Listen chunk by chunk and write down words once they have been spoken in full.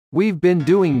We've been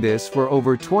doing this for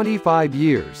over 25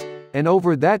 years, and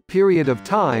over that period of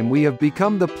time we have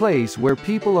become the place where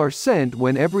people are sent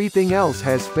when everything else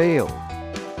has failed.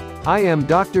 I am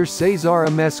Dr. Cesar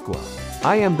Amescua.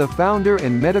 I am the founder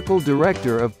and medical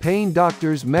director of Pain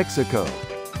Doctors Mexico.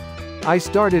 I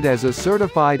started as a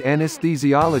certified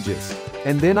anesthesiologist,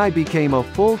 and then I became a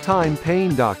full-time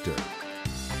pain doctor.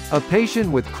 A patient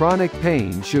with chronic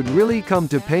pain should really come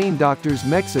to Pain Doctors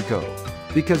Mexico,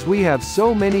 because we have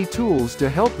so many tools to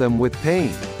help them with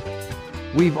pain.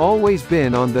 We've always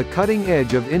been on the cutting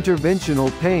edge of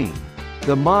interventional pain,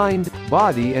 the mind,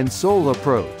 body and soul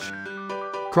approach.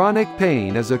 Chronic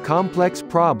pain is a complex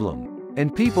problem,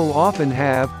 and people often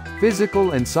have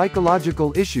physical and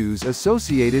psychological issues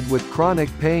associated with chronic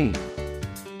pain.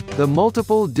 The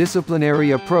multiple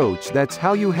disciplinary approach, that's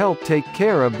how you help take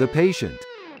care of the patient.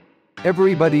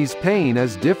 Everybody's pain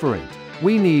is different.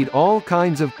 We need all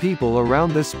kinds of people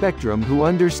around the spectrum who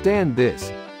understand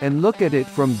this, and look at it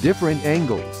from different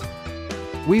angles.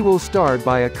 We will start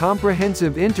by a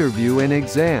comprehensive interview and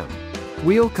exam.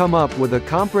 We'll come up with a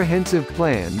comprehensive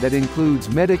plan that includes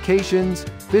medications,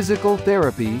 physical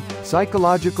therapy,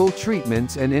 psychological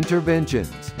treatments and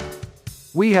interventions.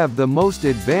 We have the most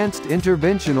advanced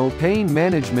interventional pain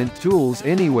management tools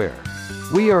anywhere.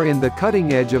 We are in the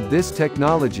cutting edge of this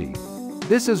technology.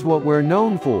 This is what we're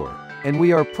known for, and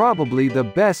we are probably the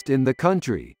best in the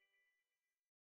country.